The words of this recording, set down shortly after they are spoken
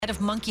Of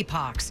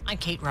monkeypox. I'm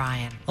Kate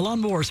Ryan. A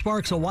lawnmower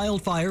sparks a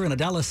wildfire in a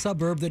Dallas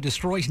suburb that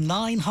destroys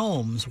 9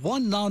 homes.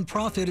 One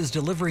nonprofit is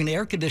delivering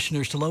air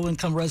conditioners to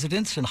low-income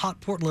residents in hot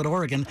Portland,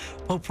 Oregon.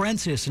 Pope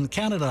Francis in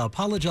Canada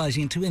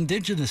apologizing to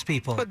Indigenous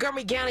people.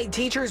 Montgomery County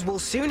teachers will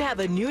soon have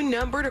a new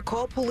number to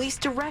call police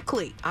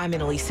directly. I'm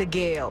Annalisa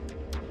Gale.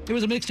 It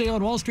was a mixed day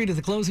on Wall Street at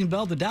the closing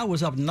bell. The Dow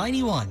was up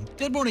 91.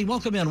 Good morning.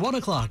 Welcome in 1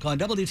 o'clock on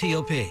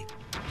WTOP.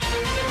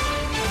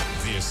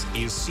 This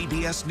is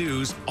CBS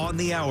News on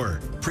the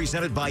Hour,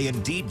 presented by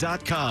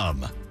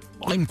Indeed.com.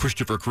 I'm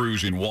Christopher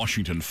Cruz in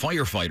Washington.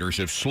 Firefighters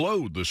have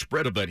slowed the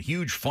spread of that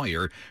huge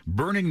fire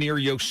burning near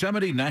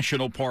Yosemite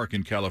National Park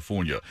in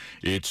California.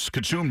 It's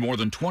consumed more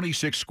than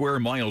 26 square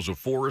miles of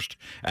forest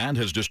and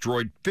has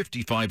destroyed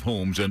 55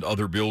 homes and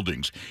other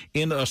buildings.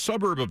 In a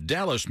suburb of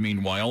Dallas,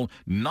 meanwhile,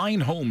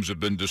 9 homes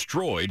have been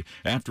destroyed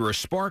after a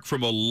spark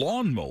from a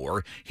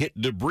lawnmower hit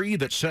debris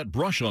that set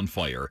brush on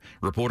fire.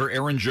 Reporter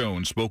Erin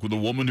Jones spoke with a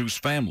woman whose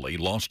family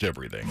lost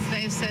everything.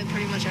 They've said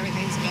pretty much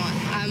everything's gone.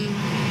 I'm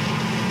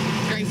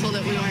grateful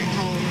that we weren't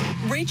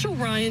home. Rachel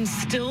Ryan's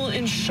still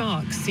in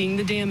shock seeing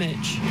the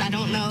damage. I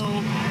don't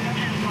know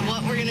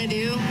what we're going to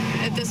do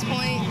at this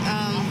point.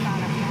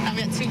 I've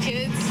got 2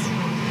 kids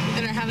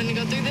that are having to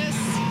go through this,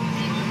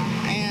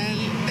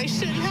 and they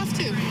shouldn't have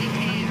to.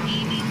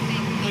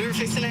 We were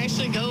fixing to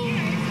actually go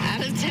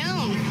out of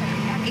town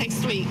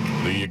next week.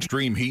 The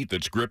extreme heat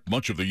that's gripped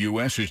much of the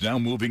U.S. is now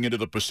moving into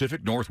the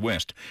Pacific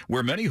Northwest,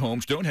 where many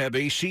homes don't have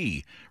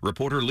AC.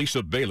 Reporter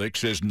Lisa Balick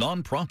says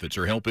nonprofits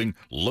are helping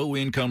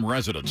low-income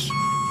residents.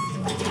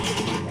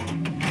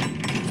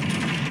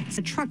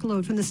 A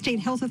truckload from the State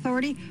Health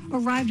Authority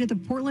arrived at the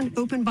Portland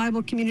Open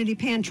Bible Community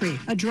Pantry,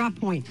 a drop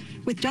point,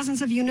 with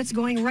dozens of units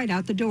going right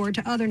out the door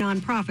to other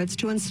nonprofits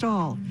to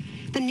install.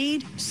 The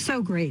need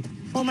so great.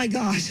 Oh my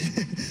gosh,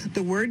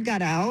 the word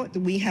got out.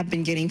 We have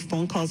been getting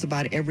phone calls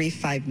about every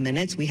 5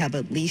 minutes. We have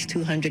at least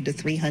 200 to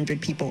 300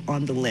 people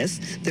on the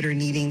list that are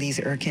needing these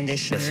air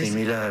conditioners.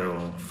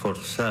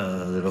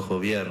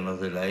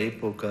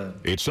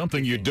 It's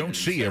something you don't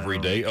see every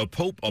day, a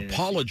pope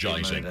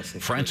apologizing.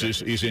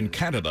 Francis is in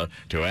Canada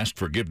to ask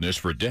forgiveness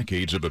for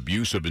decades of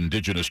abuse of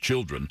indigenous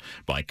children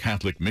by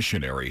Catholic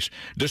missionaries.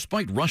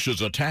 Despite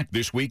Russia's attack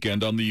this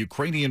weekend on the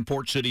Ukrainian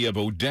port city of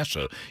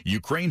Odessa,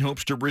 Ukraine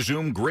hopes to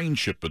resume grain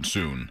shipments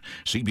soon.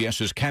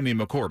 CBS's Cami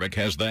McCormick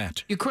has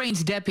that.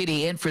 Ukraine's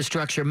deputy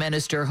infrastructure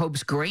minister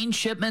hopes grain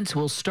shipments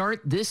will start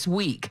this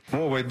week.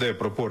 Мова йде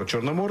про порт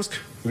Чорноморськ.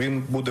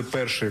 Він буде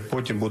перший,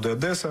 потім буде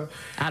Одеса.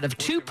 Out of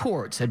 2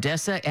 ports,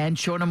 Odessa and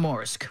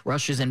Chornomorsk,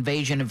 Russia's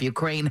invasion of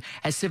Ukraine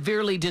has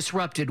severely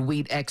disrupted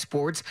wheat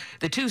exports.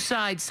 The 2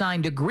 sides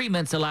signed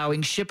agreements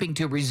allowing shipping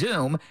to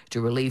resume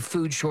to relieve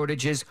food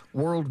shortages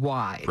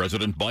worldwide.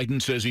 President Biden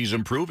says he's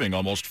improving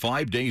almost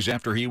 5 days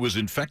after he was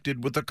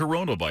infected with the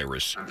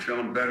coronavirus. I'm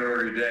feeling better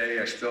every day.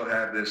 I still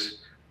have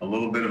a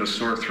little bit of a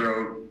sore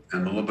throat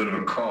and a little bit of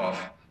a cough,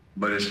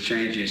 but it's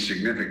changing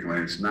significantly.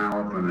 It's now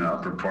up in the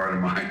upper part of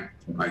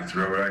my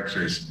throat.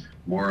 Actually, it's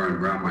more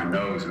around my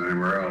nose than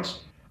anywhere else.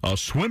 A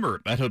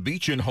swimmer at a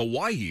beach in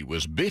Hawaii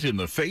was bit in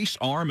the face,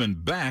 arm,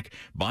 and back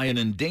by an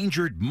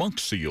endangered monk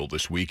seal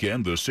this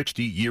weekend. The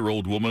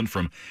 60-year-old woman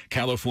from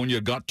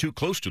California got too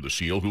close to the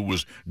seal, who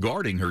was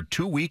guarding her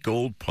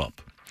 2-week-old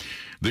pup.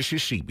 This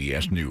is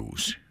CBS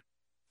News.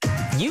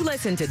 You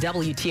listen to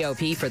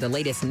WTOP for the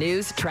latest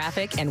news,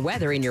 traffic, and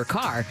weather in your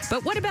car.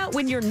 But what about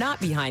when you're not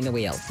behind the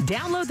wheel?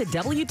 Download the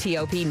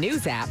WTOP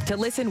News app to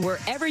listen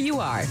wherever you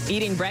are.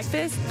 Eating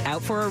breakfast,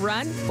 out for a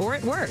run, or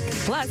at work.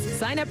 Plus,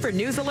 sign up for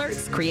news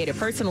alerts, create a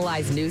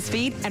personalized news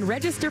feed, and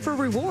register for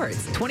rewards.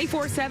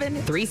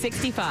 24/7,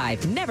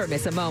 365. Never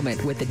miss a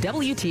moment with the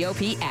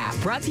WTOP app.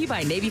 Brought to you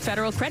by Navy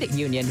Federal Credit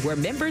Union, where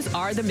members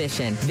are the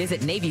mission.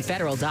 Visit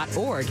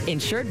NavyFederal.org,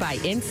 insured by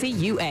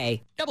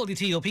NCUA.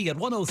 WTOP at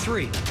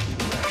 103.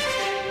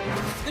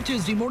 Good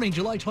Tuesday morning,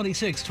 July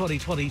 26,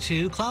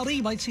 2022.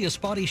 Cloudy, might see a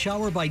spotty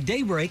shower by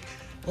daybreak.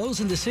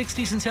 Lows in the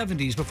 60s and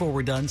 70s before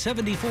we're done.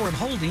 74 and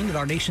holding at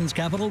our nation's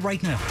capital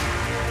right now.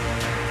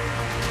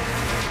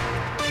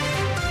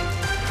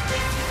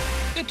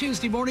 Good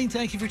Tuesday morning.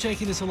 Thank you for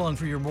taking us along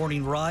for your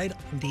morning ride.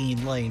 I'm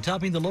Dean Lane.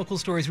 Topping the local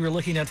stories we're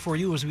looking at for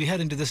you as we head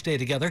into this day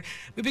together.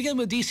 We begin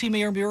with D.C.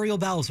 Mayor Muriel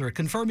Bowser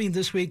confirming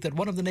this week that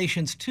one of the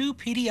nation's 2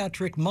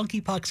 pediatric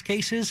monkeypox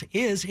cases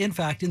is, in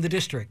fact, in the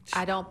district.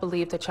 I don't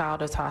believe the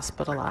child is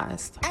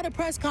hospitalized. At a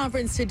press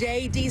conference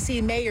today,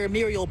 D.C. Mayor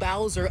Muriel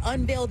Bowser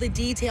unveiled the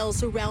details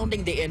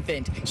surrounding the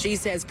infant. She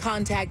says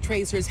contact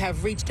tracers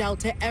have reached out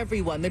to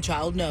everyone the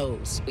child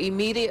knows.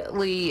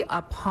 Immediately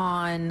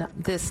upon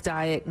this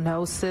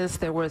diagnosis,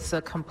 there was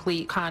a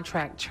complete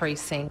contact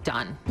tracing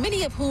done.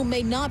 Many of whom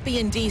may not be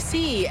in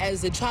D.C.,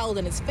 as the child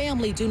and his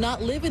family do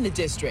not live in the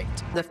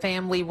district. The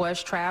family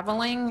was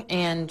traveling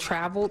and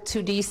traveled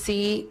to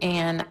D.C.,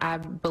 and I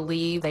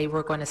believe they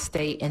were going to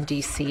stay in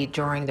D.C.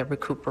 during the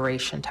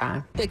recuperation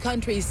time. The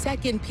country's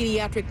 2nd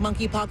pediatric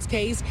monkeypox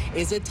case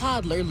is a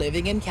toddler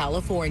living in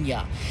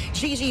California.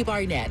 Gigi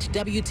Barnett,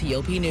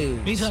 WTOP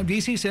News. Meantime,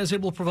 D.C. says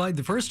it will provide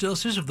the first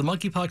doses of the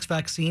monkeypox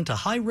vaccine to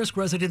high-risk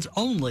residents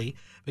only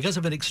because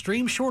of an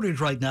extreme shortage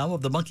right right now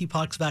of the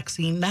monkeypox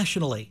vaccine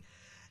nationally.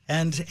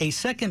 And a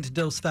second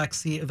dose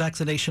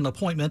vaccination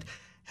appointment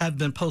have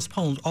been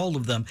postponed, all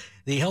of them.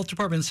 The health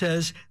department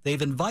says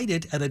they've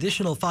invited an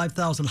additional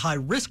 5,000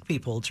 high-risk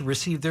people to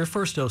receive their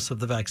first dose of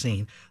the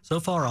vaccine. So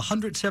far,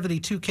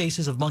 172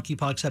 cases of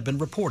monkeypox have been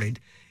reported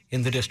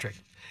in the district.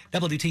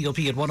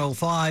 WTOP at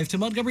 105 to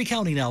Montgomery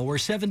County now, where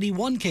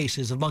 71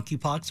 cases of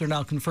monkeypox are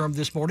now confirmed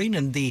this morning,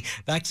 and the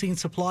vaccine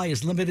supply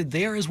is limited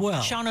there as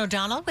well. Sean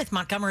O'Donnell with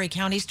Montgomery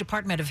County's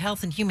Department of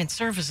Health and Human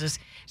Services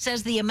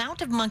says the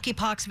amount of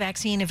monkeypox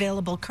vaccine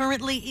available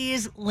currently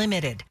is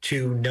limited.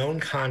 To known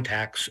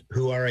contacts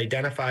who are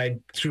identified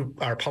through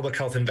our public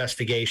health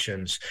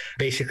investigations,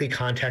 basically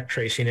contact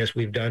tracing as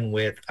we've done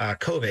with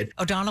COVID.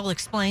 O'Donnell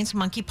explains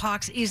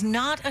monkeypox is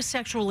not a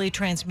sexually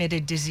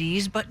transmitted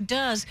disease, but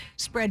does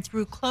spread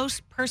through close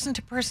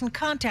person-to-person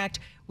contact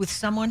with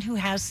someone who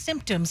has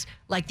symptoms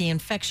like the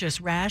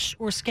infectious rash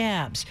or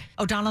scabs.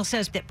 O'Donnell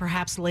says that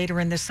perhaps later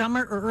in the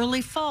summer or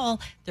early fall,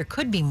 there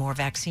could be more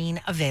vaccine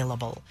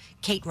available.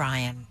 Kate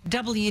Ryan,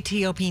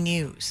 WTOP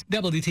News.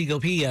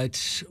 WTOP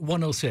at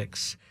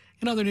 106.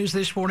 In other news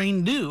this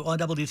morning, new on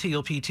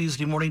WTOP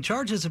Tuesday morning,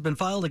 charges have been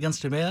filed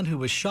against a man who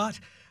was shot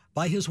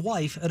by his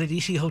wife at a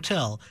D.C.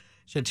 hotel.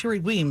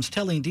 Shantiri Weems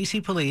telling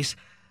D.C. police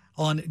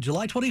on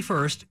July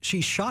 21st,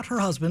 she shot her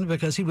husband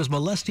because he was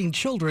molesting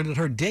children at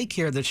her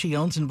daycare that she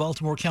owns in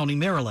Baltimore County,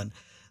 Maryland.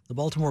 The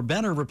Baltimore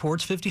Banner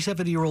reports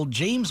 57-year-old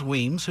James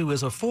Weems, who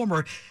is a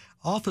former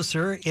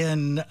officer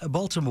in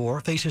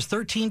Baltimore, faces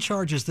 13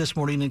 charges this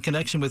morning in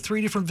connection with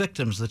 3 different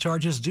victims. The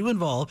charges do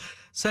involve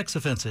sex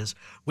offenses.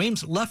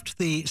 Weems left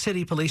the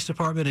city police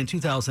department in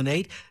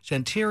 2008.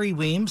 Shantiri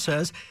Weems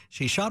says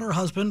she shot her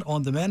husband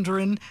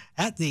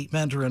at the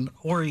Mandarin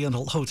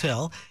Oriental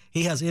Hotel.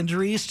 He has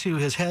injuries to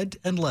his head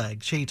and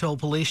leg. She told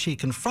police she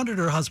confronted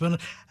her husband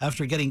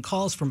after getting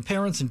calls from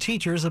parents and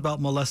teachers about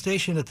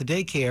molestation at the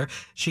daycare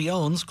she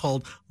owns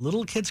called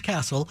Little Kids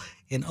Castle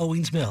in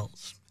Owings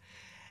Mills.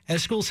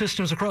 As school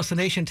systems across the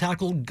nation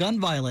tackle gun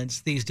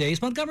violence these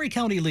days, Montgomery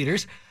County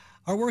leaders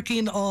are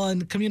working on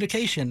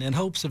communication in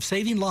hopes of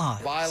saving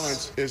lives.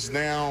 Violence is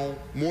now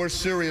more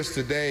serious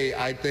today,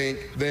 I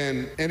think,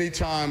 than any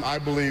time I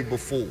believe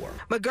before.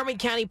 Montgomery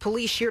County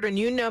Police shared a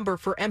new number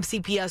for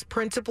MCPS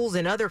principals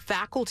and other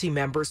faculty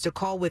members to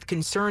call with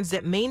concerns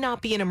that may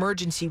not be an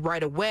emergency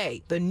right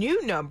away. The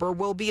new number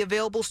will be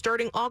available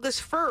starting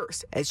August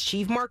 1st, as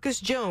Chief Marcus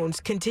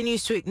Jones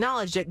continues to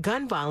acknowledge that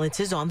gun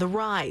violence is on the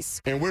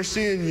rise. And we're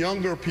seeing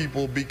younger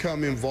people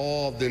become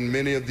involved in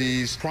many of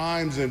these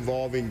crimes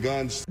involving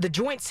guns. The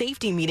joint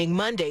safety meeting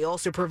Monday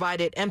also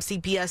provided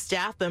MCPS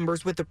staff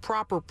members with the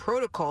proper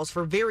protocols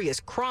for various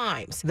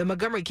crimes. The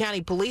Montgomery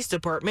County Police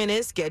Department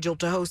is scheduled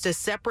to host a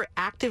separate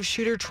active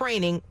shooter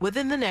training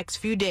within the next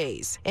few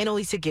days.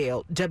 Annalisa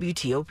Gale,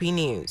 WTOP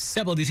News.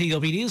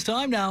 WTOP News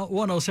time now,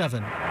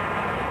 107.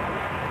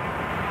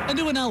 A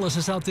new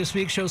analysis out this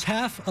week shows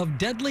half of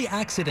deadly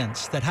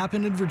accidents that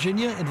happened in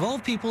Virginia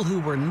involve people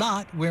who were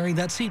not wearing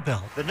that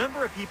seatbelt. The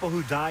number of people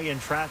who die in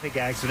traffic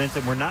accidents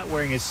and were not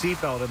wearing a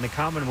seatbelt in the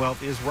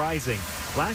Commonwealth is rising. Last